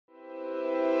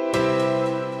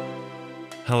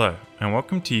Hello, and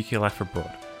welcome to UK Life Abroad.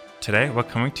 Today, we're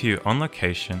coming to you on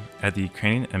location at the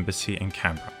Ukrainian Embassy in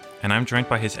Canberra, and I'm joined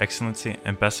by His Excellency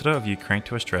Ambassador of Ukraine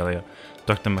to Australia,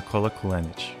 Dr. Mykola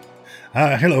Kulenich.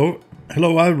 Hello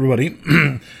everybody.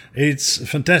 It's a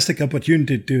fantastic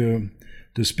opportunity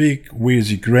to speak with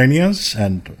Ukrainians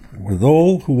and with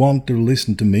all who want to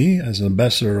listen to me as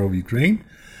Ambassador of Ukraine.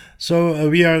 So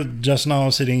we are just now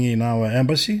sitting in our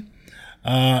embassy.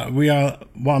 We are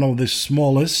one of the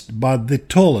smallest but the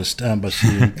tallest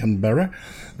embassy in Canberra.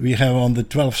 We have on the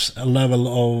 12th level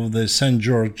of the St.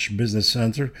 George Business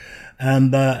Centre,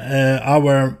 and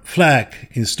our flag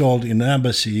installed in the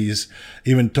embassy is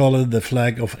even taller than the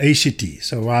flag of ACT.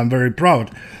 So I'm very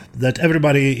proud that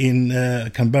everybody in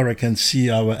Canberra can see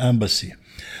our embassy.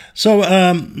 So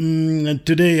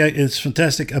today it's a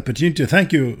fantastic opportunity.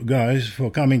 Thank you guys for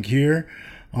coming here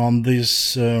on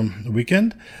this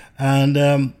weekend.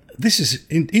 And this is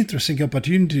an interesting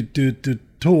opportunity to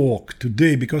talk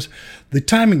today because the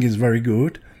timing is very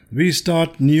good. We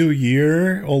start new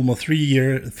year, almost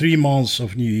 3 months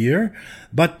of new year,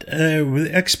 but with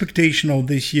the expectation of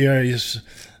this year is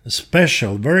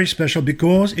special, very special,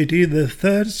 because it is the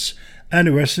 30th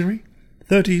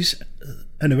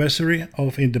anniversary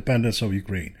of independence of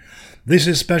Ukraine. This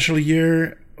is a special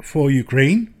year for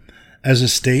Ukraine as a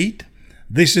state.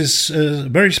 This is a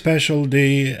very special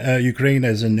day, Ukraine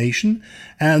as a nation,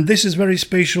 and this is a very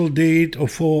special date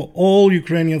for all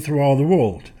Ukrainians throughout the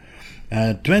world.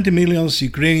 20 million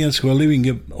Ukrainians who are living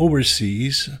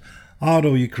overseas out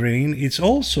of Ukraine, it's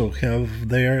also have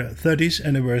their 30th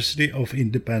anniversary of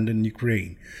independent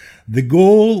Ukraine. The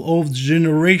goal of the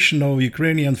generation of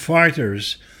Ukrainian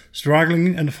fighters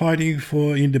struggling and fighting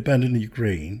for independent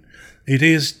Ukraine, it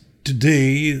is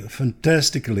today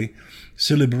fantastically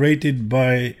celebrated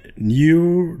by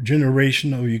new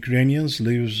generation of Ukrainians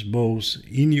lives both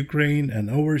in Ukraine and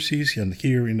overseas and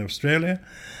here in Australia.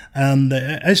 And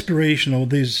the aspiration of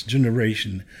this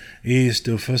generation is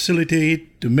to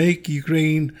facilitate, to make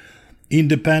Ukraine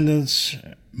independence,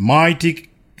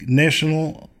 mighty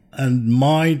national and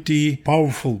mighty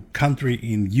powerful country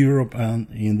in Europe and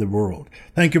in the world.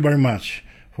 Thank you very much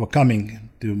for coming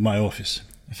to my office.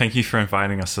 Thank you for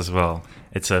inviting us as well.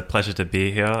 It's a pleasure to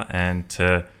be here and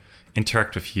to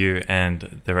interact with you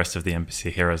and the rest of the embassy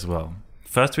here as well.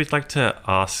 First, we'd like to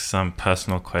ask some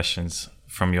personal questions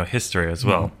from your history as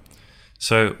well.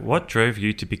 So, what drove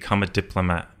you to become a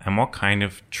diplomat, and what kind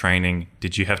of training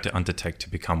did you have to undertake to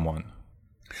become one?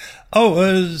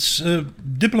 As a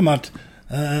diplomat,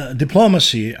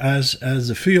 diplomacy as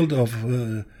a field of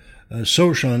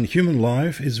social and human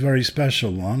life is very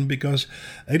special one, because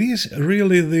it is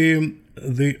really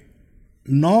the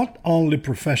not only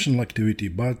professional activity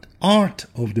but art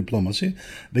of diplomacy,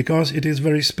 because it is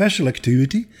very special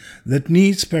activity that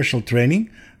needs special training,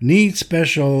 needs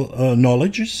special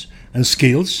knowledges and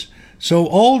skills. So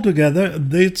altogether,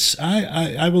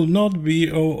 I will not be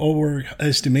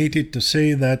overestimated to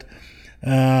say that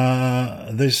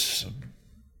this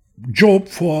job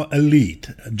for elite,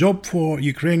 a job for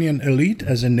Ukrainian elite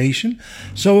as a nation.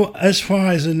 So as far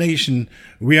as a nation,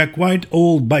 we are quite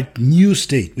old but new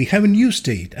state. We have a new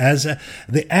state. As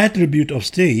the attribute of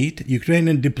state,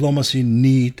 Ukrainian diplomacy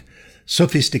need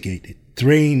sophisticated,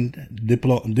 trained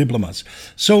diplomats.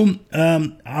 So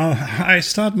I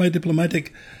start my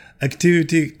diplomatic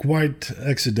activity quite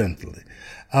accidentally.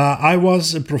 I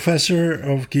was a professor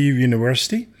of Kyiv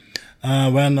University.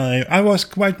 When I was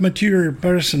quite mature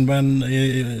person when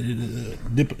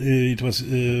it was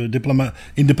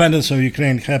independence of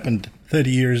Ukraine happened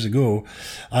 30 years ago.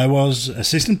 I was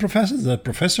assistant professor, the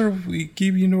professor of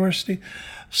Kyiv University.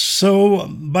 So,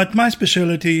 but my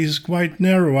specialty is quite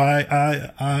narrow.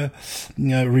 I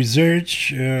research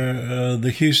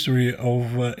the history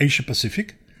of Asia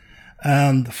Pacific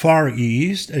and Far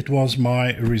East. It was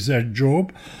my research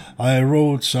job. I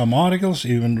wrote some articles,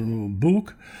 even a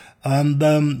book. And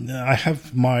I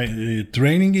have my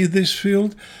training in this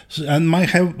field, and I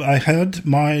had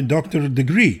my doctorate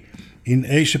degree in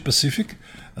Asia Pacific,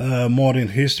 modern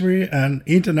history, and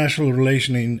international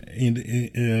relation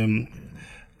in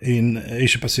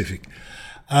Asia Pacific.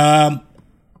 As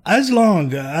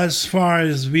far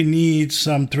as we need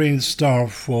some trained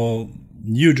staff for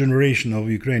new generation of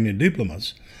Ukrainian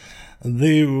diplomats,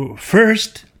 the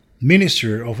first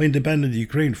Minister of Independent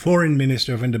Ukraine, Foreign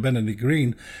Minister of Independent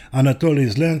Ukraine, Anatoly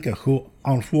Zlenko, who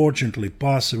unfortunately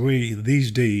passed away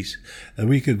these days, a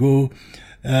week ago,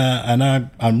 and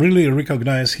I really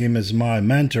recognize him as my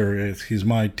mentor, he's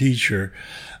my teacher.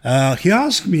 He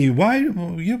asked me, why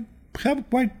you have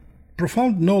quite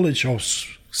profound knowledge of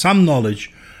some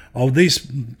knowledge of this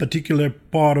particular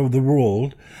part of the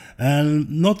world. And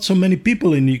not so many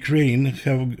people in Ukraine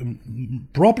have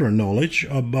proper knowledge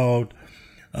about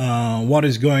what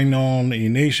is going on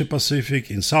in Asia Pacific,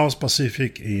 in South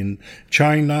Pacific, in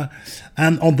China,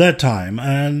 and on that time.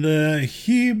 And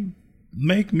he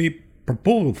make me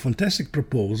fantastic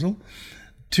proposal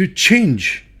to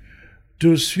change,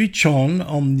 to switch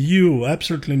on new,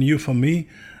 absolutely new for me,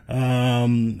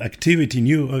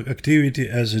 new activity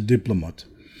as a diplomat.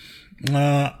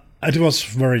 It was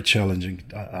very challenging.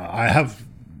 I have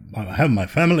my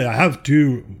family, I have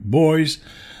 2 boys,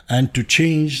 and to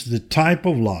change the type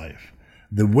of life,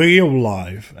 the way of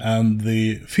life, and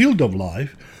the field of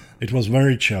life, it was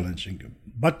very challenging.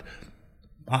 But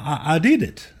I did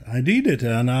it.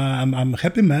 And I'm a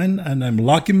happy man, and I'm a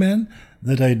lucky man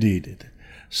that I did it.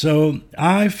 So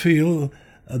I feel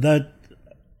that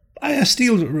I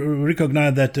still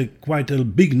recognize that quite a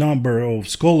big number of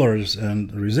scholars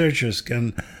and researchers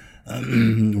can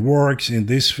work in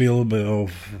this field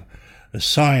of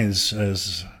science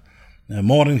as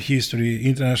modern history,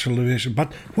 international relations,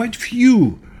 but quite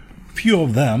few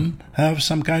of them have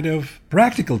some kind of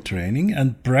practical training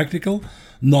and practical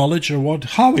knowledge of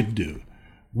how it do,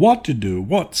 what to do,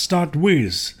 what start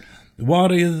with,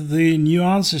 what is the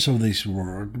nuances of this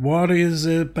word, what is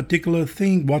a particular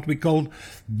thing, what we call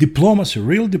diplomacy,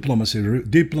 real diplomacy,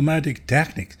 diplomatic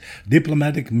techniques,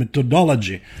 diplomatic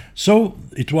methodology. So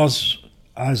it was,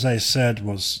 as I said,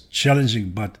 was challenging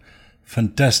but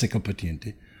fantastic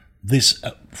opportunity. This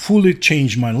fully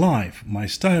changed my life, my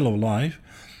style of life,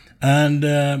 and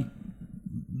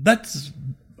that's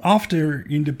after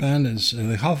independence,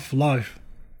 the half life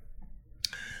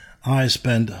I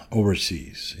spent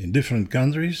overseas in different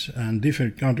countries and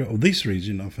different countries of this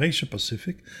region of Asia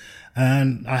Pacific,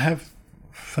 and I have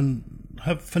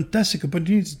fantastic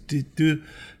opportunity to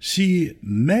see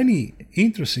many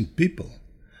interesting people,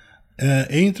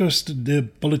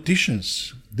 interested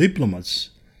politicians, diplomats,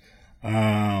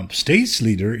 states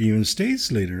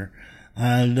leader,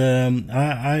 and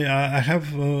I have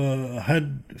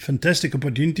had fantastic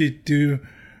opportunity to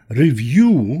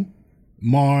review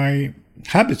my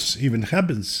habits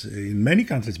in many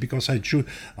countries, because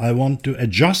I want to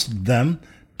adjust them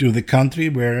to the country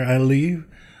where I live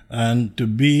and to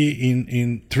be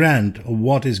in trend of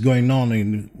what is going on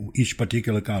in each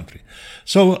particular country.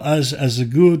 So as a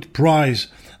good prize,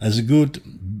 as a good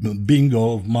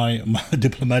bingo of my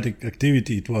diplomatic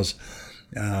activity, it was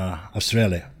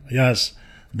Australia. Yes,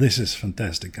 this is a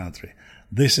fantastic country.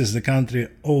 This is the country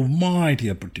of mighty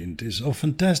opportunities, of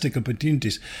fantastic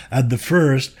opportunities.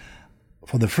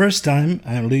 For the first time,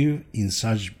 I live in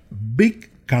such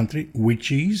big country,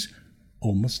 which is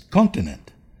almost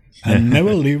continent. I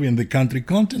never live in the country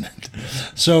continent.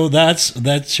 So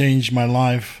that changed my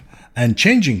life, and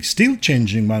still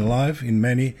changing my life in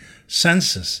many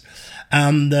senses.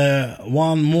 And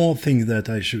one more thing that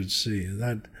I should say,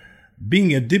 that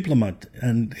being a diplomat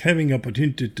and having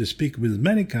opportunity to speak with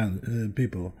many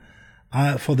people,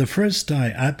 for the first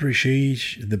time, I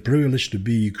appreciate the privilege to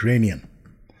be Ukrainian,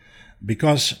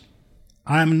 because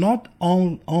I'm not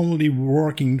only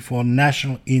working for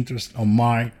national interest of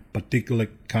my particular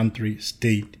country,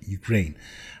 state, Ukraine.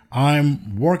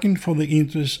 I'm working for the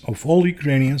interests of all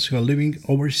Ukrainians who are living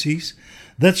overseas.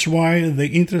 That's why the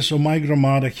interest of my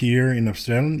Gramada here in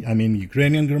Australia,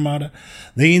 Ukrainian Gramada,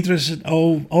 the interest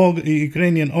of all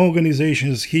Ukrainian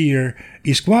organizations here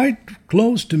is quite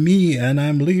close to me, and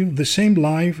I'm living the same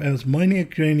life as many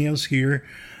Ukrainians here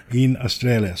in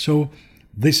Australia. So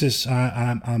this is,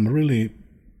 I'm really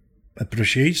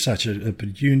appreciate such an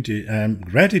opportunity and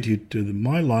gratitude to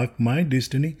my life, my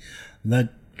destiny, that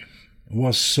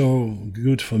was so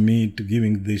good for me to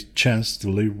giving this chance to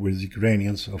live with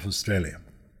Ukrainians of Australia.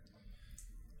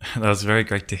 That was very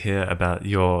great to hear about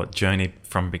your journey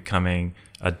from becoming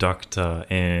a doctor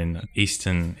in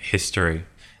Eastern history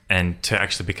and to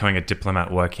actually becoming a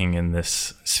diplomat working in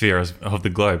this sphere of the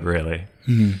globe, really.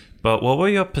 Mm-hmm. But what were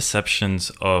your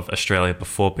perceptions of Australia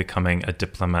before becoming a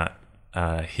diplomat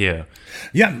here?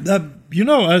 Yeah,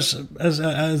 as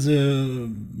a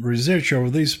researcher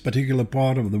of this particular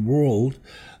part of the world,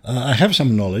 I have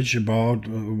some knowledge about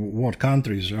what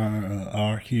countries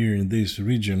are here in this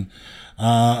region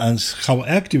and how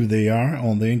active they are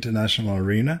on the international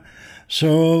arena.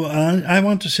 So I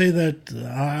want to say that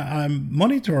I'm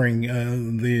monitoring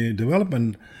the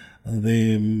development,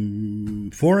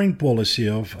 the foreign policy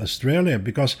of Australia,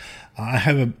 because I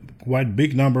have a quite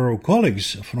big number of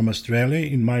colleagues from Australia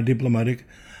in my diplomatic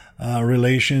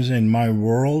relations in my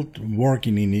world,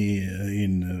 working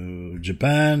in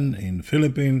Japan, in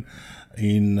Philippines,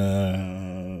 in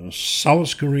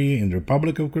South Korea, in the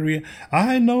Republic of Korea.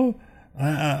 I knew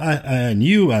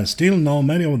and still know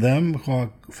many of them who are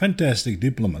fantastic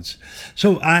diplomats.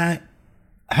 So I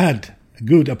had a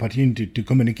good opportunity to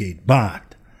communicate,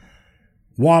 but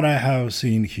what I have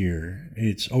seen here,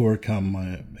 it's overcome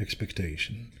my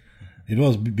expectation. It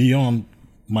was beyond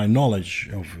my knowledge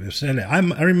of Australia. I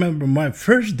remember my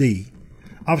first day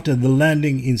after the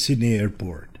landing in Sydney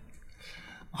airport.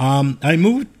 I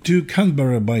moved to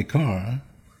Canberra by car,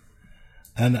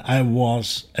 and it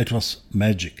was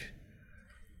magic.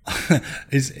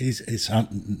 It's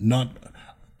not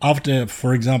after,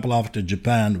 for example, after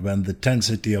Japan, when the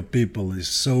density of people is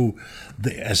so,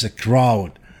 as a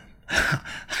crowd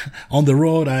on the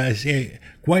road, I say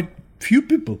quite few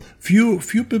people.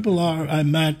 Few people I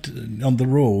met on the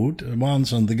road,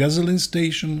 once on the gasoline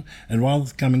station and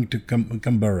once coming to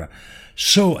Canberra.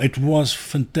 So it was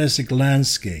fantastic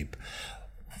landscape.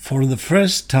 For the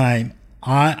first time,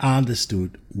 I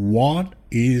understood what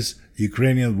is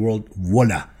Ukrainian word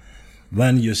vola.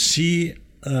 When you see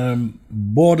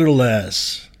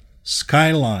borderless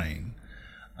skyline,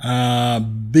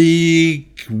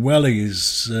 big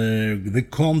valleys, the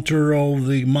contour of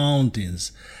the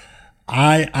mountains,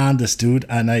 I understood,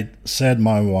 and I said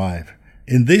my wife,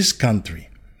 in this country,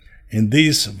 in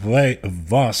this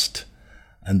vast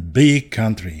and big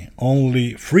country,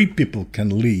 only free people can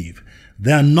live.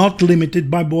 They are not limited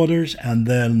by borders, and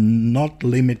they are not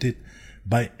limited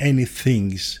by any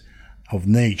things of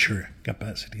nature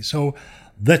capacity. So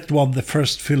that was the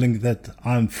first feeling, that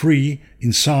I'm free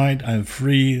inside, I'm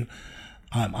free,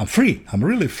 I'm free, I'm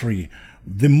really free.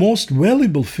 The most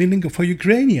valuable feeling for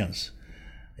Ukrainians.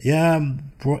 Yeah,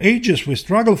 for ages we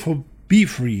struggle for be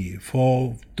free,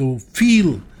 to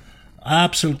feel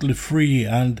absolutely free,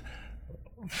 and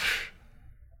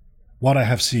what I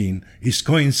have seen is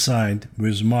coincide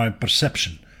with my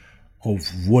perception of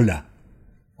vola,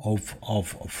 of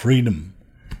freedom.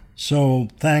 So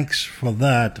thanks for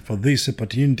that, for this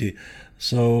opportunity.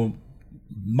 So,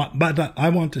 but I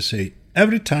want to say,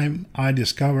 every time I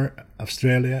discover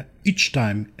Australia, each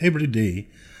time, every day,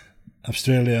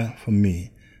 Australia for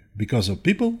me, because of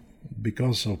people,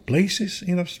 because of places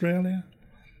in Australia.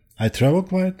 I travel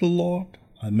quite a lot.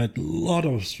 I met a lot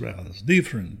of Australians,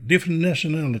 different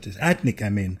nationalities, ethnic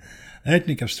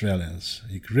Australians,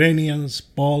 Ukrainians,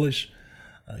 Polish,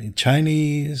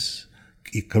 Chinese,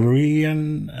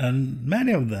 Korean, and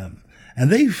many of them. And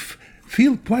they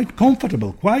feel quite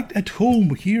comfortable, quite at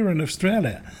home here in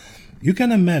Australia. You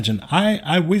can imagine,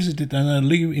 I visited and I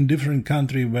live in different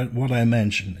countries, what I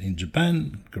mentioned, in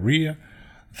Japan, Korea,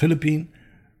 Philippines.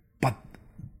 But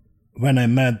when I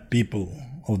met people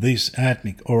of this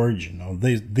ethnic origin, of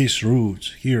these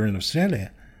roots here in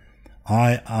Australia,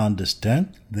 I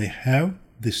understand they have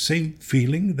the same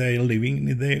feeling they are living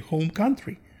in their home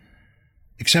country.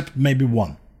 Except maybe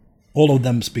one. All of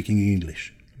them speaking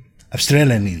English.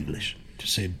 Australian English, to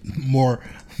say more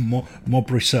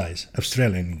precise,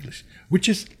 Australian English, which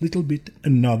is a little bit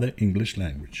another English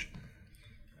language.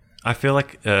 I feel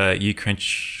like Ukraine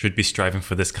should be striving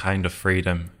for this kind of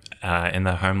freedom in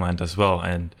their homeland as well.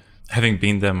 And having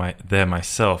been there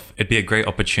myself, it'd be a great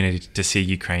opportunity to see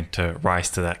Ukraine to rise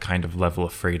to that kind of level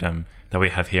of freedom that we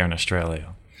have here in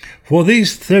Australia. For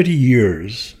these 30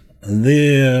 years,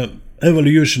 the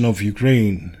evolution of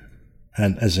Ukraine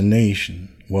and as a nation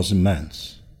was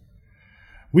immense.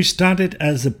 We started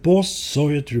as a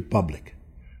post-Soviet republic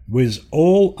with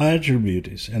all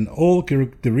attributes and all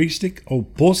characteristics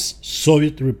of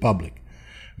post-Soviet republic,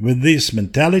 with this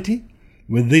mentality,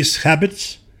 with these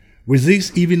habits, with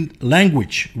this even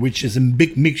language, which is a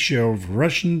big mixture of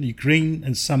Russian, Ukrainian,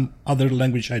 and some other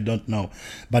language I don't know,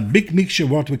 but big mixture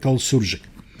what we call Surzik.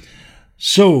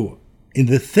 So, in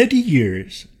the 30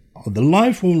 years of the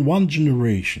life of one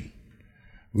generation,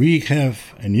 we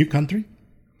have a new country,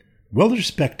 well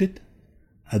respected,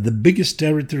 the biggest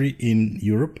territory in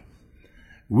Europe.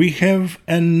 We have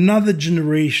another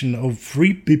generation of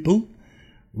free people,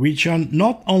 which are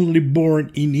not only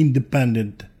born in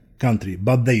independent country,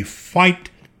 but they fight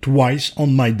twice on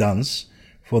Maidans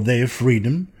for their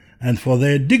freedom and for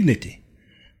their dignity.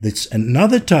 That's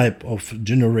another type of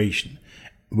generation,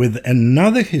 with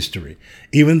another history,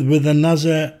 even with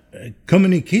another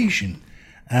communication.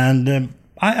 And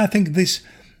I think this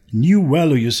new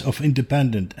values of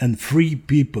independent and free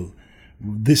people,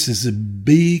 this is a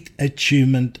big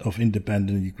achievement of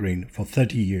independent Ukraine for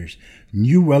 30 years.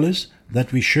 New values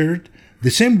that we shared, the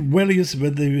same values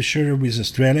that we share with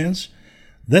Australians.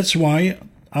 That's why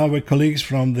our colleagues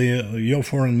from your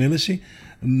foreign ministry,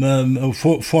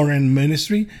 foreign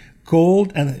ministry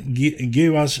called and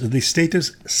gave us the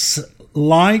status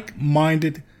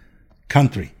like-minded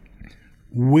country,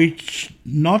 which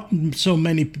not so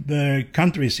many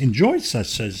countries enjoyed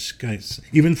such as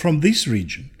even from this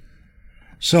region.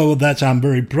 So that I'm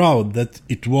very proud that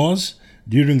it was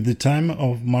during the time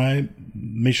of my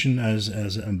mission as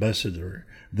ambassador,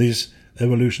 this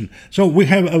evolution. So we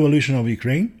have evolution of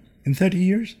Ukraine in 30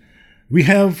 years. We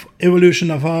have evolution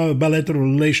of our bilateral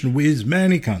relation with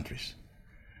many countries,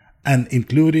 and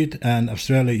included, and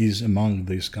Australia is among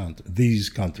these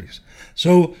countries.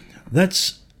 So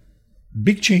that's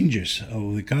big changes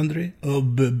of the country,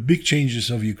 big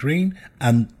changes of Ukraine,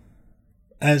 and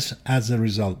as a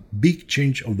result, big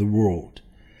change of the world.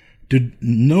 To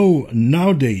know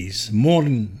nowadays,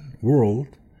 modern world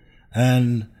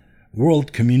and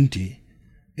world community,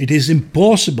 it is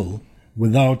impossible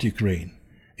without Ukraine.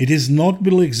 It is not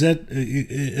will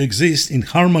exist in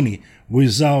harmony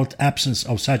without absence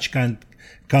of such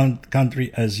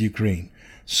country as Ukraine.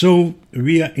 So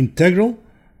we are integral.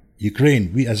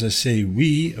 Ukraine, we, as I say,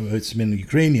 it's mean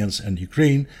Ukrainians and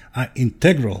Ukraine are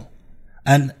integral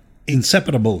and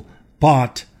inseparable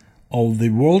part of the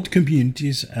world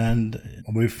communities, and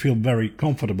we feel very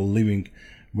comfortable living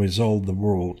with all the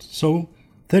world. So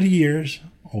 30 years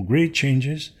of great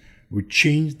changes would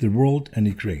change the world and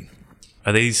Ukraine.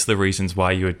 Are these the reasons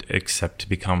why you would accept to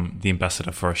become the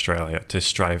ambassador for Australia, to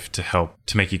strive to help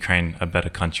to make Ukraine a better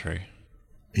country?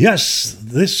 Yes,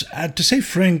 this, to say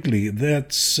frankly,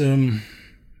 that's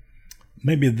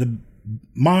maybe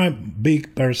my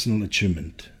big personal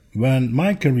achievement, when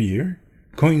my career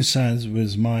coincides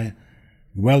with my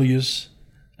values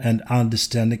and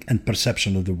understanding and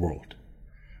perception of the world.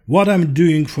 What I'm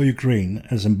doing for Ukraine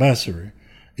as ambassador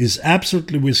is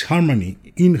absolutely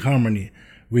in harmony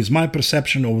with my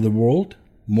perception of the world,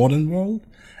 modern world,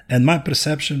 and my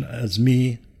perception as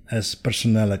me as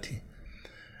personality.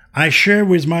 I share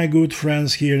with my good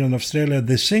friends here in Australia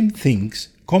the same things,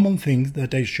 common things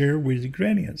that I share with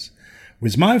Ukrainians,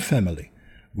 with my family,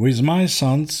 with my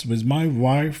sons, with my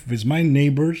wife, with my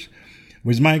neighbors,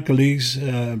 with my colleagues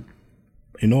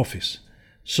in office.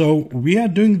 So we are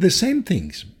doing the same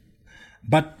things.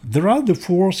 But there are the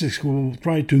forces who will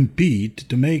try to impede,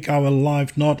 to make our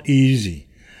life not easy.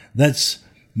 That's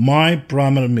my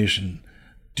primary mission,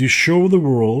 to show the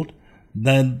world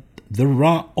that there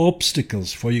are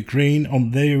obstacles for Ukraine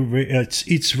on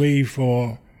its way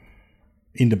for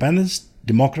independence,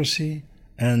 democracy,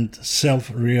 and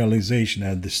self-realization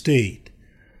at the state.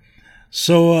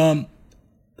 So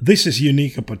this is a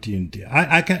unique opportunity.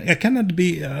 I cannot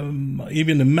be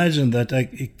even imagine that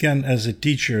I can, as a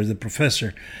teacher, as a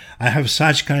professor, I have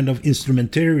such kind of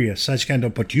instrumentarium, such kind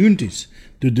of opportunities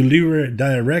to deliver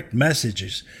direct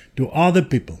messages to other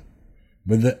people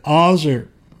with the other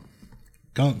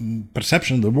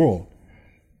perception of the world.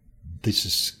 This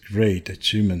is great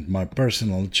achievement, my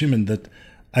personal achievement, that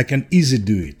I can easily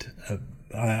do it.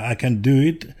 I can do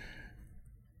it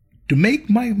to make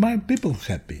my people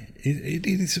happy.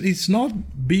 It's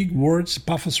not big words,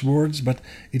 puffs words, but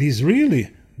it is really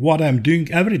what I'm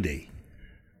doing every day.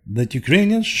 That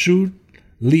Ukrainians should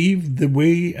live the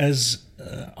way as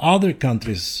other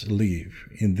countries live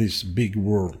in this big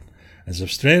world, as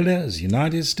Australia, as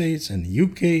United States, and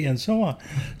UK, and so on.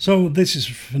 So this is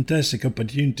a fantastic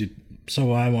opportunity.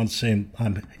 So I want to say,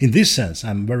 in this sense,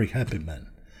 I'm a very happy man.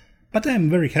 But I'm a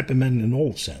very happy man in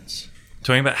all sense.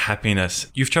 Talking about happiness,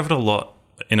 you've travelled a lot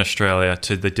in Australia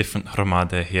to the different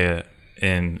Hromada here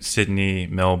in Sydney,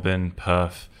 Melbourne,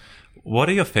 Perth. What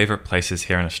are your favourite places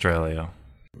here in Australia?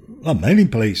 Well, many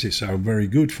places are very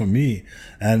good for me.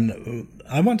 And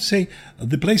I want to say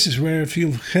the places where I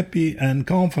feel happy and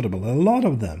comfortable, a lot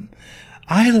of them.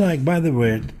 I like, by the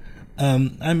way,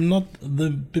 I'm not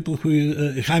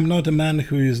I'm not a man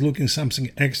who is looking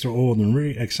something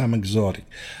extraordinary, some exotic.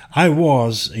 I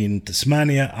was in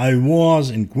Tasmania, I was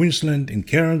in Queensland, in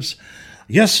Cairns.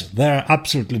 Yes, they're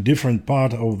absolutely different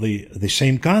part of the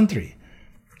same country.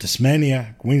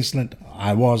 Tasmania, Queensland,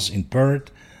 I was in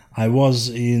Perth, I was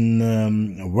in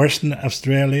Western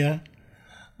Australia,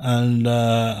 and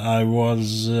I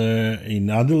was in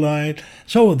Adelaide.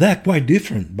 So they're quite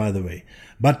different, by the way.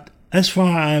 But as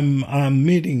far I'm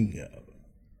meeting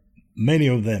many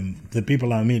of them, the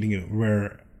people I'm meeting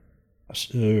were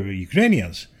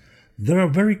Ukrainians. There are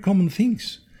very common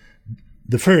things.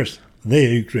 The first, they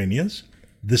are Ukrainians.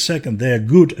 The second, they are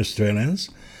good Australians.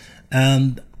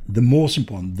 And the most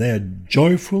important, they are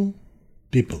joyful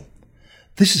people.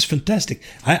 This is fantastic.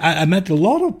 I met a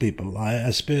lot of people. I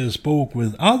spoke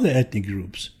with other ethnic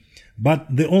groups but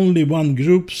the only one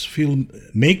groups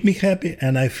make me happy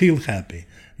and I feel happy.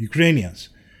 Ukrainians.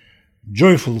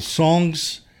 Joyful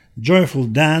songs, joyful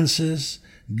dances,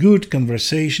 good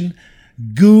conversation,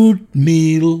 good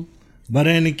meal,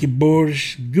 vareniki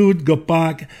borscht, good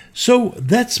gopak. So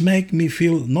that's make me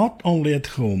feel not only at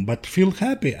home, but feel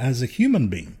happy as a human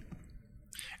being.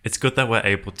 It's good that we're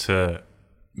able to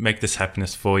make this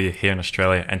happiness for you here in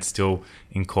Australia and still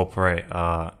incorporate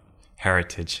our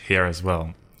heritage here as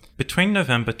well. Between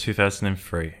November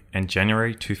 2003 and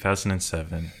January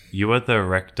 2007, you were the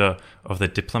rector of the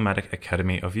Diplomatic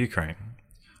Academy of Ukraine.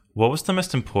 What was the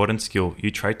most important skill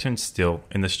you tried to instill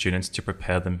in the students to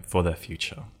prepare them for their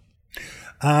future?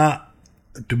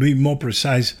 To be more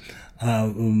precise,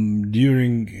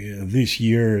 during these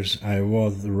years, I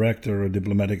was the rector of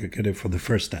Diplomatic Academy for the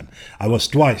first time. I was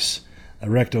twice a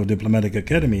rector of Diplomatic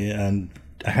Academy, and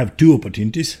I have two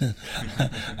opportunities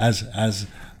as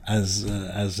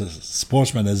a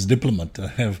sportsman, as diplomat. I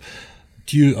have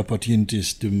two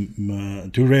opportunities to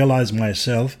realize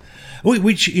myself,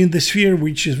 which in the sphere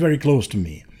which is very close to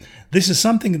me. This is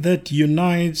something that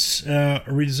unites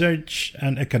research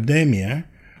and academia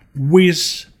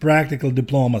with practical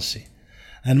diplomacy.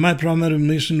 And my primary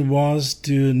mission was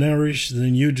to nourish the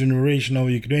new generation of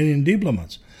Ukrainian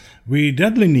diplomats. We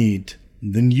deadly need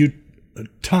the new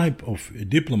type of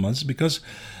diplomats because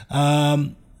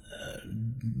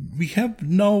we have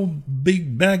no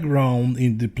big background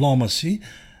in diplomacy,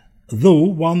 though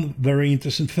one very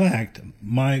interesting fact,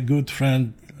 my good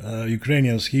friend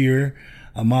Ukrainians here,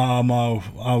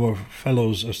 our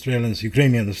fellows Australians,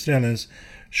 Ukrainian Australians,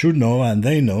 should know, and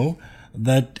they know,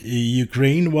 that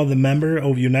Ukraine was a member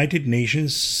of United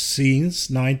Nations since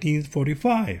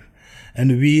 1945.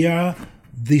 And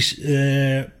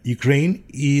Ukraine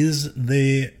is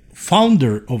the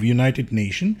founder of United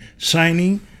Nations,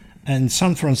 signing in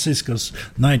San Francisco's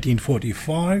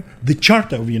 1945 the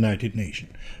Charter of United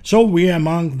Nations. So we are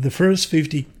among the first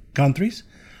 50 countries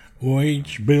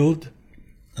which built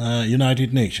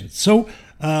United Nations. So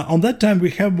on that time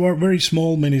we have a very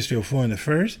small Ministry of Foreign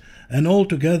Affairs, and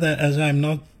altogether, as I'm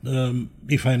not,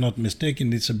 if I'm not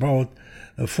mistaken, it's about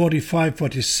 45,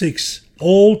 46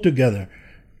 altogether,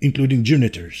 including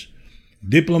junitors,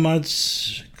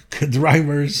 diplomats,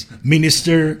 drivers,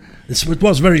 minister. It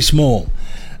was very small.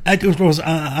 And it was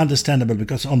understandable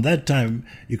because on that time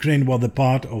Ukraine was the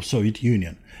part of Soviet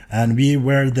Union, and we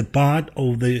were the part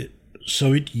of the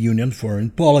Soviet Union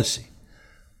foreign policy.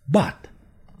 But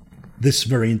this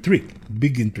very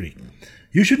big intrigue.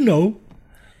 You should know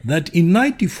that in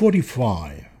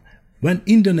 1945, when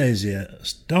Indonesia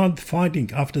started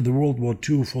fighting after the World War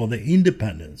II for the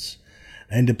independence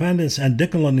and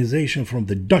decolonization from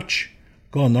the Dutch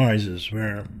colonizers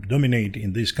were dominating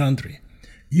in this country,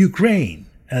 Ukraine,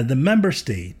 as the member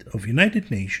state of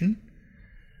United Nations,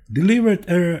 delivered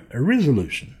a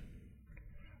resolution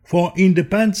for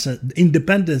independence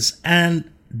and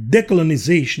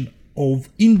decolonization of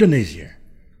Indonesia.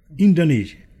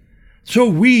 So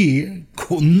we,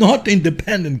 not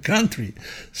independent country,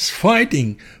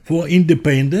 fighting for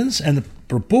independence and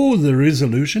proposed a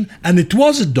resolution, and it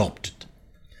was adopted.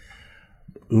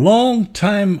 Long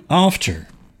time after,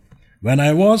 when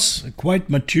I was a quite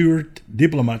matured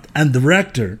diplomat and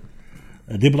director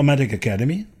of Diplomatic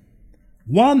Academy,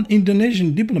 one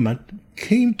Indonesian diplomat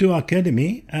came to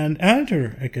Academy and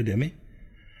entered Academy,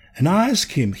 and I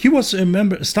asked him, he was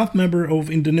a staff member of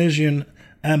Indonesian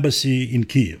embassy in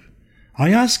Kiev.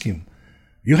 I asked him,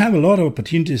 you have a lot of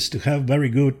opportunities to have very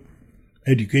good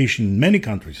education in many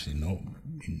countries, in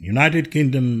United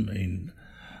Kingdom, in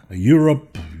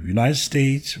Europe, United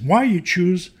States. Why you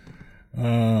choose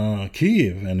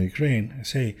Kiev and Ukraine? I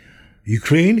say,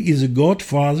 Ukraine is a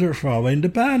godfather for our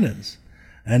independence,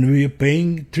 and we are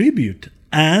paying tribute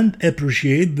and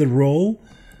appreciate the role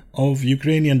of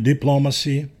Ukrainian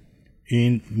diplomacy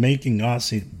in making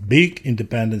us a big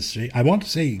independent state. I want to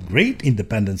say great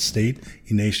independent state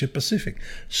in Asia Pacific.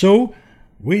 So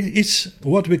it's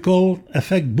what we call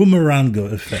boomerang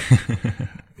effect.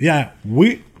 Yeah,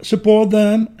 we support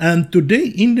them, and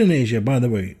today Indonesia, by the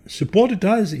way, supported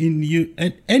us in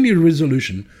any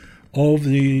resolution of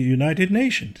the United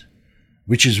Nations,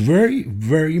 which is very,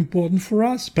 very important for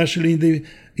us, especially in the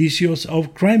issues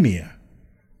of Crimea.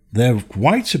 They're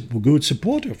quite good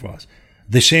supporter for us.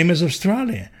 The same as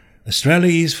Australia.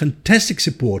 Australia is a fantastic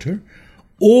supporter.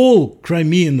 All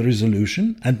Crimean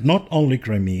resolution, and not only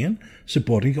Crimean,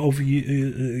 supporting of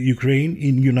Ukraine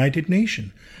in United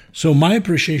Nations. So my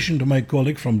appreciation to my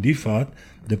colleague from DFAT,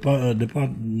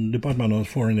 Department of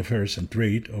Foreign Affairs and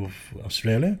Trade of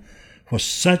Australia, for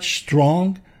such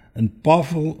strong and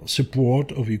powerful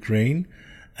support of Ukraine,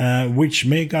 which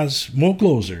make us more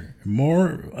closer,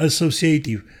 more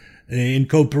associative, in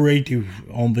cooperative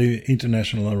on the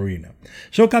international arena.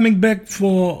 So coming back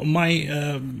for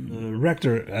my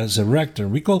rector, as a rector,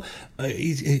 we call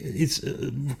it's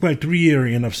quite rare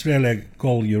in Australia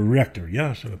call you rector,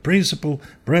 yeah, so principal,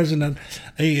 president.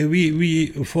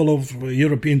 We follow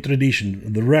European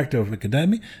tradition, the rector of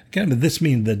academy. This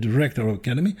means the director of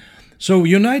academy. So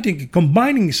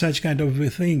combining such kind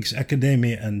of things,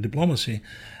 academia and diplomacy,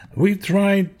 we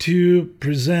try to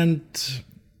present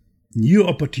new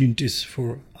opportunities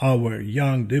for our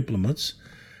young diplomats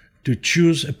to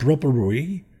choose a proper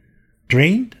way,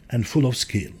 trained and full of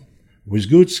skill, with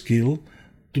good skill,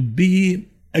 to be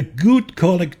a good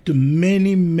colleague to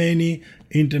many, many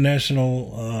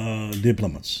international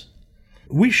diplomats.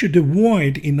 We should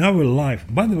avoid in our life,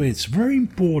 by the way, it's very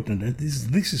important, and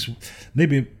this is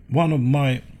maybe one of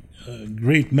my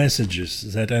great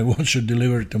messages that I want to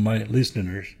deliver to my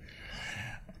listeners.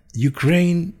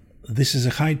 Ukraine, this is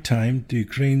a high time to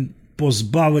Ukraine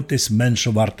позбавитись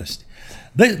меншовартості.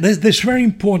 That's very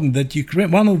important that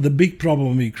Ukraine, one of the big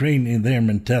problems of Ukraine in their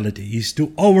mentality is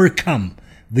to overcome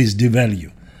this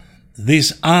devalue,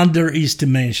 this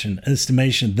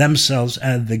underestimation themselves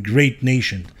as the great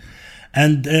nation.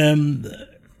 And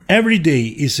every day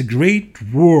is a great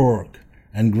work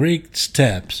and great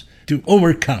steps to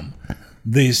overcome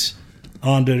this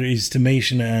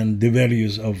underestimation and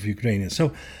devalues of Ukrainians.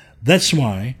 So that's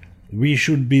why we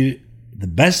should be the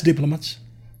best diplomats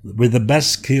with the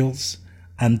best skills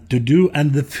and to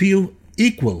feel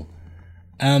equal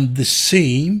and the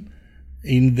same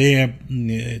in their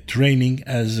training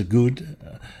as good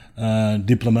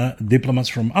diplomats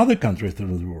from other countries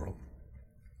through the world.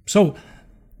 So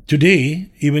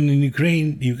today, even in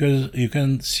Ukraine, you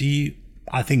can see,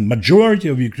 I think, majority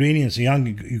of Ukrainians, young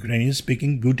Ukrainians,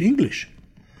 speaking good English.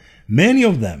 Many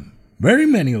of them, very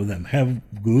many of them, have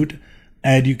good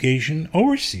education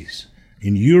overseas,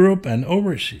 in Europe and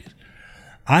overseas.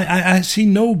 I see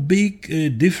no big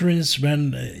difference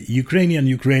when Ukrainian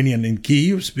in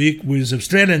Kyiv speak with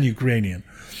Australian Ukrainian,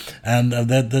 and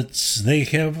they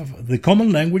have the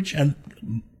common language and,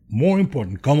 more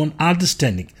important, common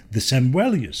understanding, the same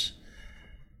values.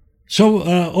 So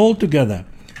altogether,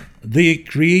 the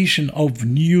creation of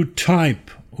new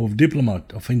type of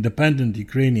diplomat, of independent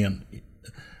Ukrainian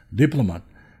diplomat,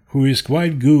 who is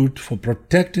quite good for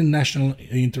protecting national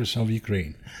interests of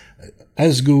Ukraine,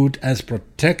 as good as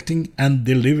protecting and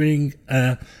delivering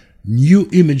a new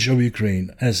image of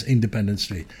Ukraine as independent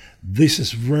state. This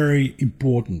is very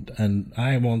important, and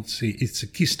I want to say it's a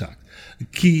key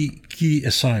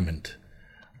assignment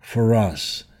for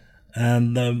us.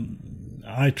 And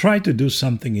I try to do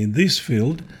something in this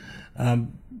field.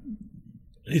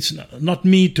 It's not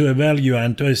me to evaluate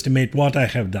and to estimate what I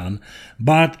have done,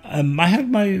 but I have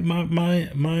my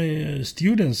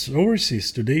students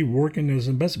overseas today working as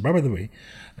ambassador. By the way,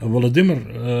 Volodymyr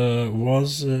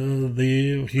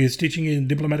he is teaching in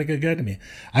Diplomatic Academy.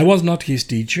 I was not his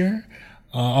teacher,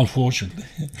 unfortunately,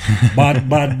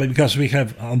 but because we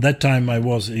have, on that time I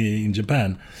was in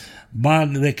Japan,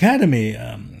 but the academy.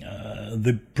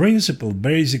 The principal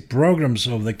basic programs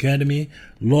of the academy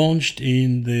launched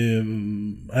in the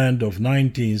end of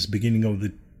 19th, beginning of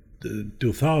the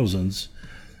 2000s.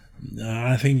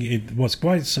 I think it was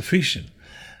quite sufficient.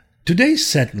 Today,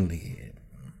 certainly,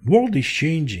 world is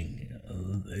changing.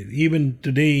 Even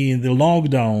today, in the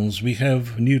lockdowns, we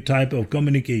have new type of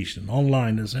communication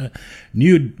online. As a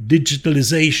new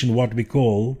digitalization, what we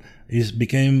call,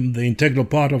 became the integral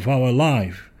part of our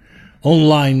life.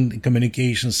 Online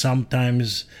communication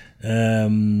sometimes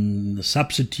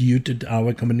substituted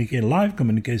our live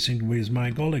communication with my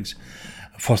colleagues.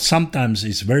 For sometimes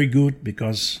it's very good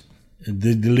because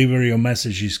the delivery of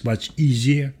message is much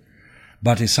easier,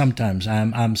 but sometimes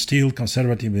I'm still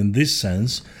conservative in this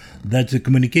sense that the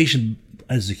communication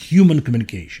as a human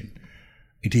communication,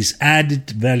 it is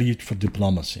added value for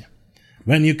diplomacy.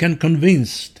 When you can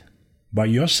convince by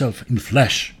yourself in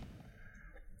flesh,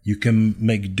 you can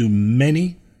do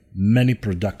many, many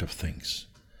productive things.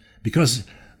 Because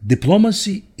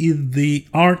diplomacy is the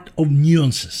art of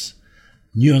nuances.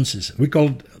 Nuances. We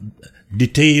call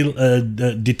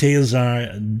details are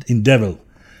in devil.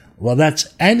 Well,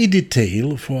 that's any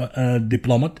detail for a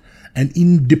diplomat, and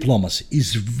in diplomacy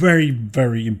is very,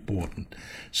 very important.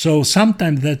 So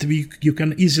sometimes that you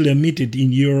can easily omit it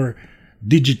in your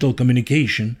digital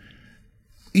communication.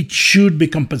 It should be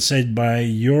compensated by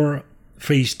your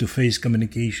face-to-face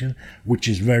communication, which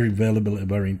is very valuable and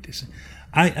very interesting.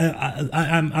 I'm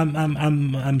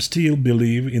still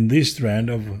believe in this trend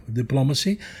of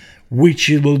diplomacy, which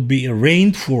will be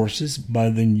reinforced by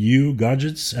the new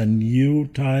gadgets and new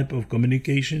type of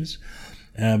communications,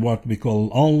 what we call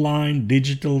online,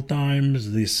 digital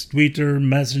times, this Twitter,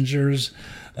 messengers,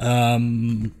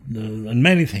 and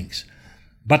many things.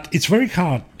 But it's very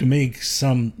hard to make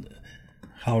some,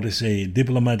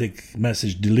 diplomatic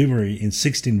message delivery in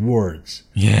 16 words.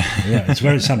 Yeah. Yeah, it's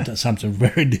something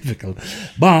very difficult.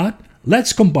 But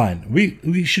let's combine.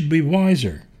 We should be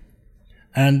wiser.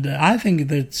 And I think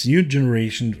that new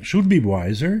generation should be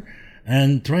wiser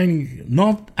and trying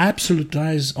not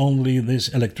absolutize only this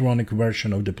electronic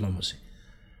version of diplomacy.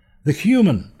 The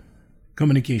human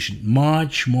communication,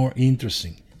 much more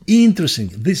interesting. Interesting,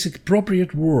 this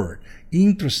appropriate word,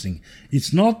 interesting.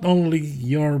 It's not only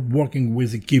you're working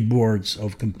with the keyboards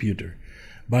of computer,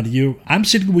 but I'm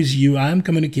sitting with you, I'm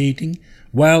communicating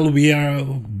while we are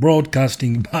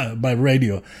broadcasting by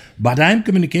radio, but I'm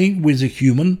communicating with the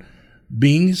human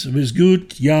beings, with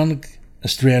good young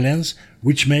Australians,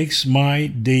 which makes my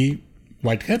day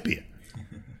quite happier.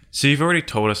 So you've already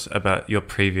told us about your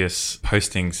previous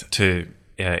postings to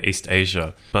East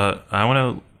Asia, but I want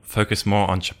to focus more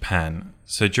on Japan.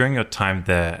 So during your time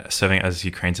there, serving as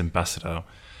Ukraine's ambassador,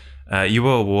 you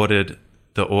were awarded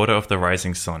the Order of the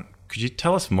Rising Sun. Could you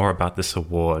tell us more about this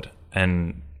award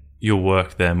and your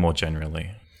work there more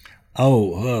generally?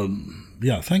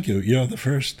 Yeah, thank you. You're the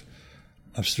first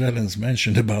Australians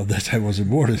mentioned about that I was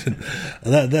awarded.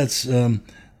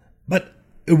 But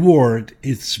award,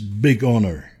 it's big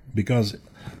honor because,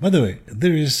 by the way,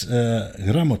 there is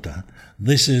Gramota.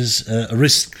 This is a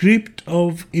rescript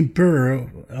of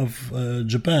Emperor of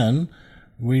Japan,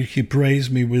 where he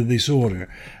praised me with this order.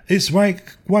 It's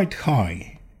quite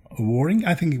high awarding,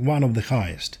 I think one of the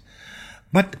highest.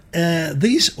 But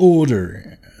this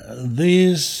order,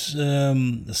 this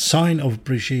sign of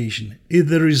appreciation, is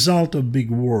the result of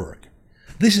big work.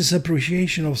 This is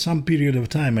appreciation of some period of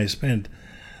time I spent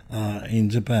in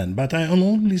Japan. But I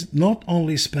not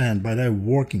only spent, but I'm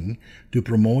working to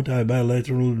promote our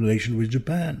bilateral relation with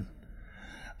Japan.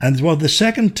 And it was the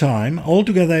second time.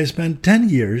 Altogether, I spent 10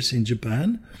 years in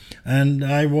Japan, and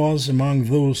I was among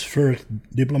those first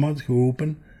diplomats who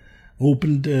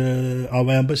opened our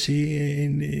embassy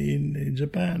in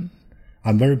Japan.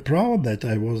 I'm very proud that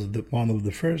I was one of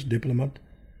the first diplomat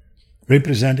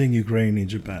representing Ukraine in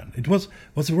Japan. It was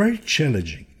very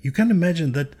challenging. You can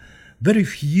imagine that very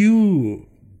few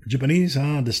Japanese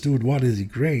understood what is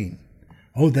Ukraine.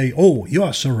 You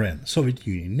are Soviet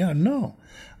Union. No.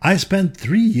 I spent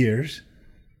 3 years,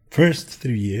 first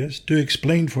 3 years, to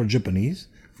explain for Japanese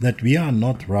that we are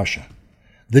not Russia.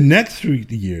 The next 3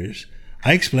 years,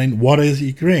 I explained what is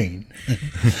Ukraine.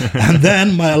 And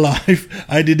then my life,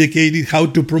 I dedicated how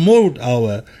to promote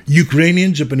our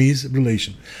Ukrainian-Japanese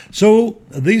relation. So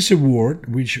this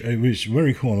award, which is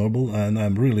very honorable, and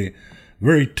I'm really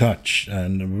very touched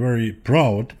and very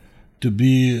proud to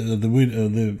be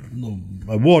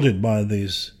awarded by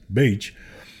this badge,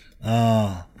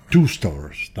 2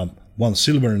 stars, one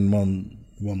silver and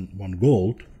one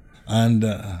gold. And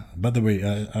by the way,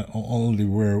 I only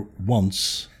wear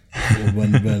once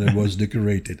when it was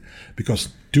decorated, because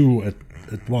 2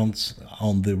 at once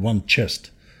on the one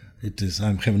chest. I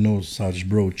have no such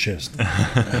broad chest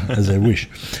as I wish.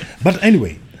 But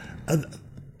anyway,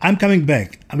 I'm coming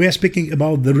back. We are speaking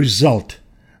about the result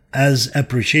as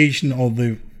appreciation of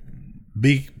the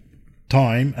big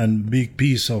time and big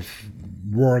piece of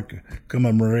work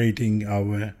commemorating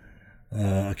our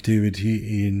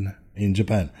activity in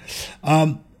Japan.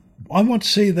 I want to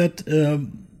say that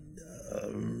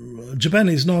Japan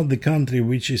is not the country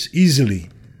which is easily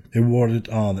awarded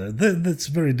honor. That's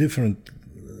very different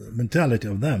mentality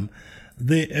of them.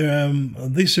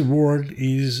 This award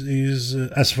is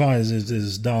as far as it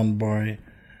is done by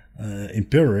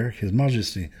Emperor, His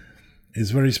Majesty,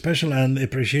 is very special and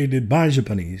appreciated by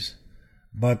Japanese,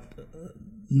 but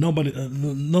nobody,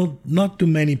 not too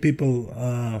many people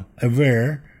are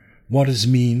aware what it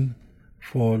means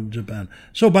for Japan.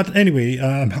 So, but anyway,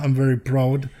 I'm very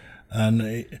proud, and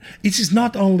it is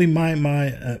not only my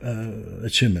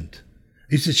achievement.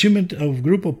 It's achievement of a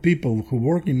group of people who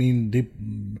working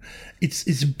in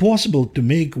it's impossible to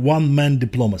make one-man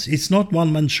diplomacy. It's not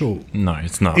one-man show. No,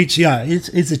 it's not. It's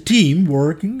a team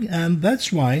working, and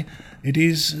that's why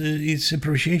it's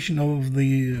appreciation of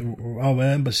our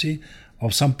embassy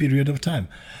of some period of time.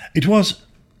 It was,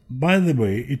 by the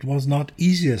way, it was not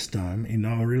easiest time in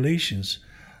our relations.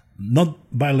 Not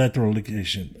bilateral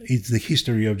relation. It's the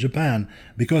history of Japan,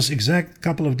 because exact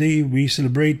couple of days we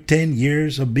celebrate 10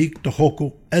 years of big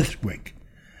Tohoku earthquake.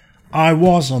 I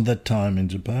was on that time in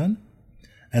Japan,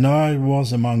 and I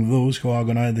was among those who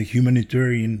organized the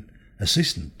humanitarian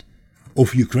assistance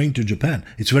of Ukraine to Japan.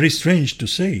 It's very strange to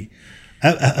say.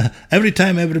 Every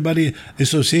time everybody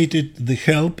associated the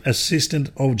help, assistance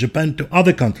of Japan to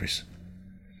other countries.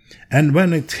 And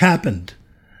when it happened,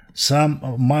 some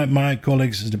of my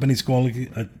colleagues, Japanese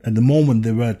colleagues, at the moment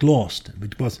they were lost.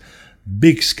 It was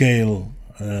big scale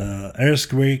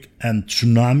earthquake and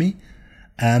tsunami,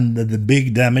 and the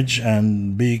big damage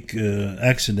and big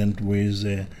accident with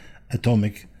the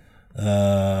atomic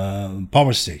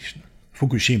power station,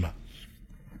 Fukushima.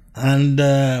 And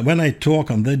when I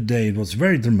talk on that day, it was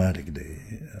very dramatic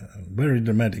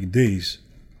days.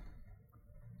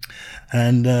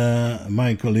 And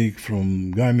my colleague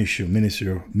from Gaimishu,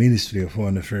 Ministry of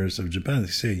Foreign Affairs of Japan, they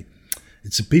say,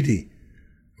 it's a pity.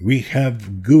 We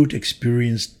have good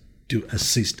experience to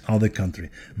assist other countries,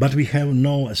 but we have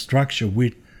no structure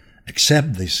which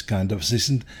accept this kind of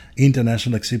assistance,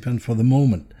 international acceptance for the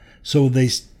moment. So they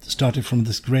started from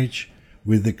the scratch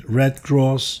with the Red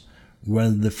Cross,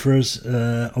 when the first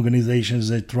organizations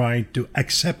they tried to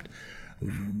accept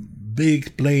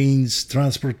big planes,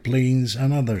 transport planes,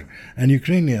 and other. And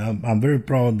Ukraine, I'm very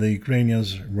proud the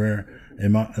Ukrainians were,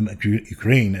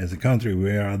 Ukraine as a country,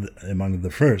 were among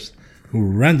the first who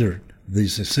rendered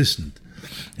this assistance.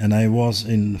 And I was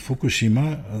in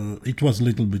Fukushima, it was a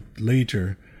little bit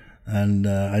later, and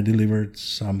I delivered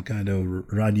some kind of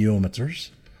radiometers,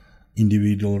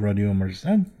 individual radiometers,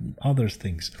 and other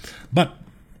things. But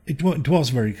it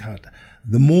was very hard.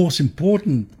 The most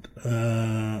important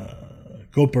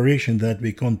cooperation that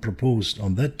we can propose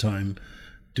on that time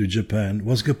to Japan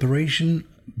was cooperation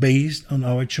based on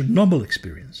our Chernobyl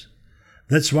experience.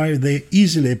 That's why they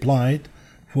easily applied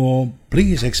for,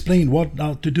 please explain what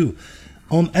now to do.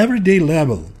 On everyday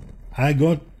level, I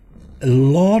got a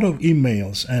lot of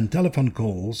emails and telephone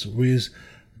calls with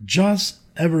just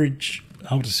average,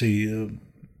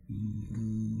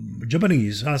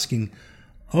 Japanese asking,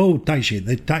 oh, Taishi,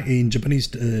 in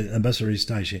Japanese ambassador is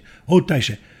Taishi. Oh,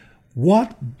 Taishi,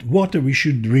 what water we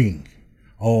should drink,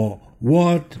 or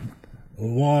what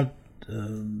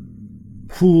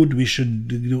food we should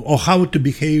do, or how to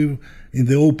behave in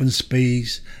the open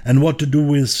space, and what to do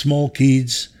with small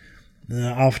kids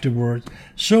afterwards.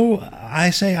 So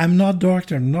I say, I'm not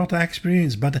doctor, not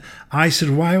experienced, but I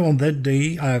survived on that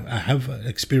day. I have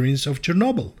experience of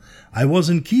Chernobyl. I was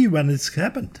in Kyiv when it's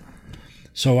happened.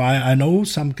 So I know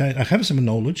I have some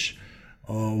knowledge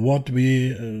of what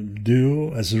we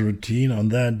do as a routine on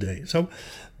that day. So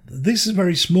this is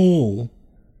very small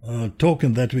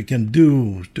token that we can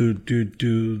do to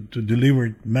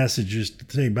deliver messages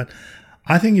today, but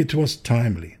I think it was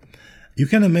timely. You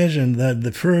can imagine that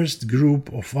the first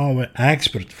group of our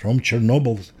experts from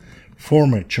Chernobyl,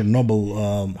 former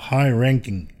Chernobyl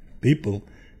high-ranking people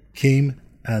came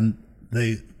and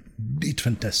they did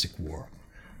fantastic work.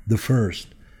 The first,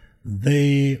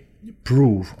 they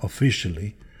prove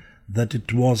officially that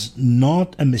it was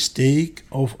not a mistake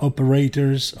of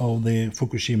operators of the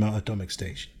Fukushima atomic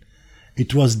station.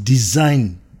 It was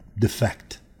design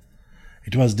defect.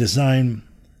 It was design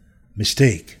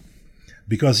mistake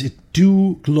because it's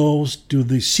too close to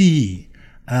the sea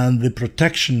and the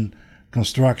protection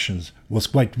constructions was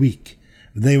quite weak.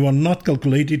 They were not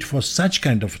calculated for such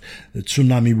kind of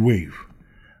tsunami wave.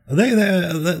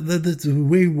 The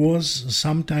wave was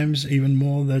sometimes even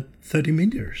more than 30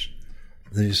 meters.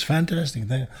 This is fantastic.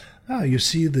 You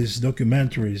see these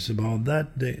documentaries about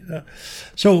that day.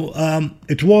 So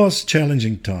it was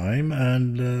challenging time,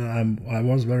 and I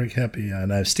was very happy,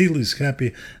 and I still is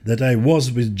happy that I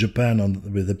was with Japan,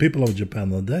 with the people of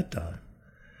Japan at that time,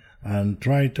 and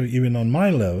try to, even on my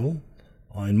level,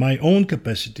 in my own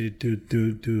capacity,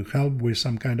 to help with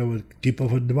some kind of a tip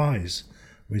of advice,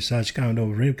 with such kind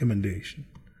of recommendation.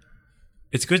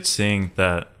 It's good seeing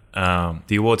that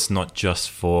the award's not just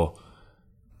for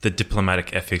the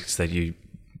diplomatic ethics that you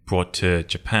brought to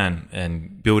Japan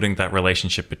and building that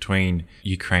relationship between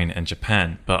Ukraine and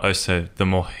Japan, but also the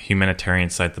more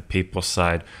humanitarian side, the people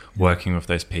side, working with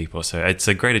those people. So it's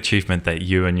a great achievement that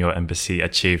you and your embassy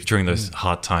achieved during those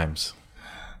hard times.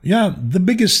 Yeah, the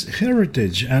biggest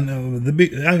heritage and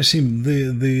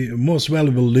the most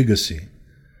valuable legacy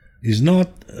is not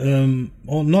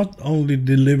only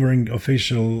delivering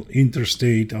official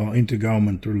interstate or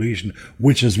intergovernment relation,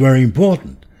 which is very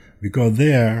important, because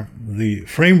they are the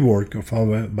framework of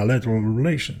our bilateral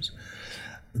relations.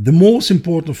 The most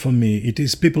important for me, it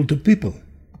is people to people.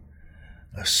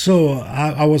 So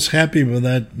I was happy with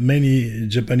that many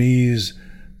Japanese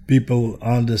people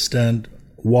understand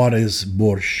what is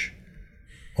borscht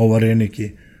or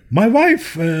vareniki. My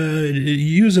wife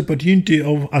used the opportunity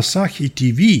of Asahi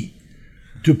TV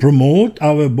to promote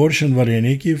our borscht and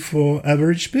vareniki for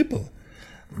average people.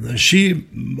 She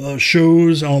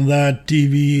shows on that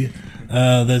TV,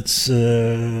 that's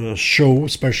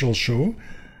special show,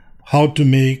 how to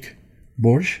make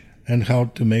borscht and how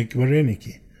to make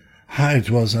vareniki. It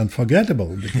was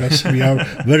unforgettable because we are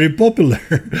very popular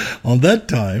on that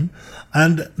time.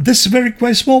 And this is very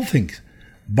quite small things.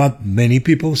 But many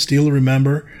people still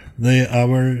remember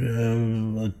our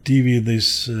TV,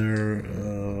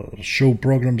 show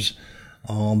programs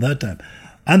on that time.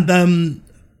 And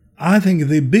I think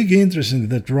the big interest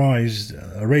that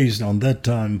raised on that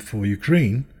time for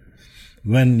Ukraine,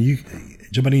 when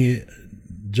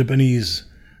Japanese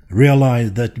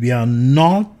realized that we are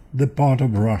not the part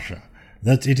of Russia,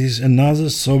 that it is another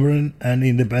sovereign and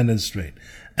independent state,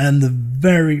 and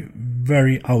very,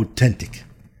 very authentic,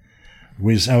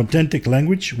 with authentic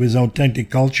language, with authentic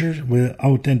culture, with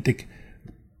authentic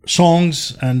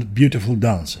songs and beautiful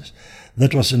dances.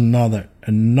 That was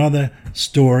another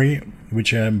story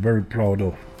which I am very proud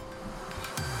of.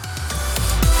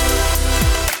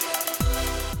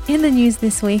 In the news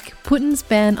this week, Putin's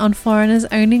ban on foreigners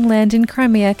owning land in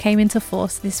Crimea came into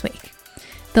force this week.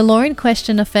 The law in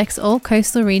question affects all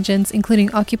coastal regions,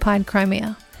 including occupied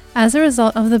Crimea. As a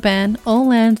result of the ban, all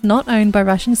land not owned by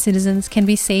Russian citizens can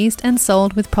be seized and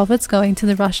sold, with profits going to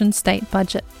the Russian state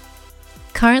budget.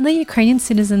 Currently, Ukrainian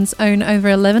citizens own over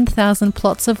 11,000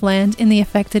 plots of land in the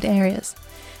affected areas.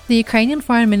 The Ukrainian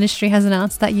Foreign Ministry has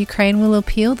announced that Ukraine will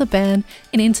appeal the ban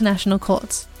in international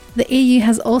courts. The EU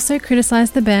has also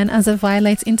criticised the ban as it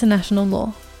violates international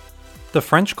law. The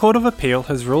French Court of Appeal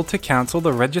has ruled to cancel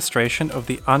the registration of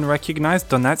the unrecognised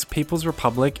Donetsk People's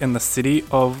Republic in the city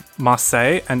of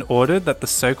Marseille and ordered that the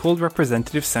so-called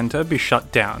representative centre be shut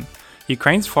down.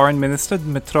 Ukraine's Foreign Minister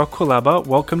Dmytro Kuleba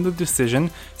welcomed the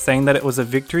decision, saying that it was a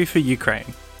victory for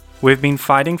Ukraine. We've been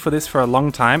fighting for this for a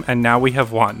long time and now we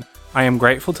have won. I am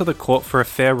grateful to the court for a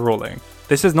fair ruling.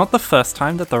 This is not the first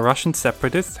time that the Russian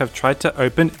separatists have tried to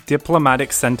open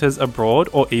diplomatic centres abroad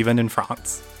or even in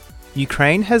France.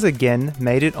 Ukraine has again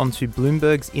made it onto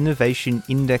Bloomberg's Innovation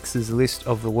Index's list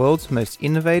of the world's most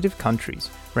innovative countries,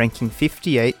 ranking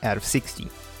 58 out of 60.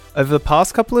 Over the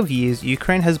past couple of years,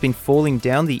 Ukraine has been falling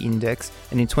down the index,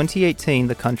 and in 2018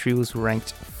 the country was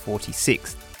ranked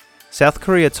 46th. South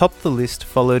Korea topped the list,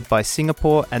 followed by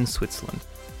Singapore and Switzerland.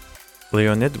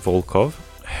 Leonid Volkov,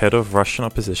 head of Russian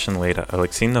opposition leader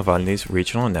Alexei Navalny's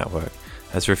regional network,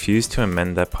 has refused to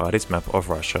amend their party's map of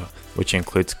Russia, which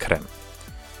includes Krem.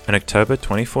 In October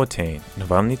 2014,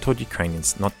 Navalny told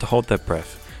Ukrainians not to hold their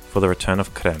breath for the return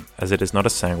of Krem, as it is not a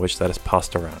sandwich that is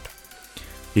passed around.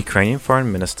 Ukrainian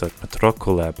Foreign Minister Dmytro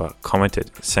Kuleba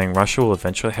commented, saying Russia will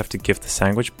eventually have to give the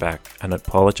sandwich back and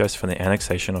apologize for the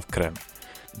annexation of Krem.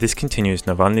 This continues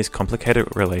Navalny's complicated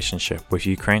relationship with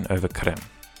Ukraine over Krem.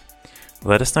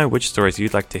 Let us know which stories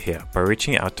you'd like to hear by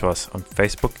reaching out to us on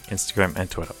Facebook, Instagram, and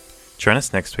Twitter. Join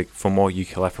us next week for more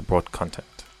UK Life Abroad content.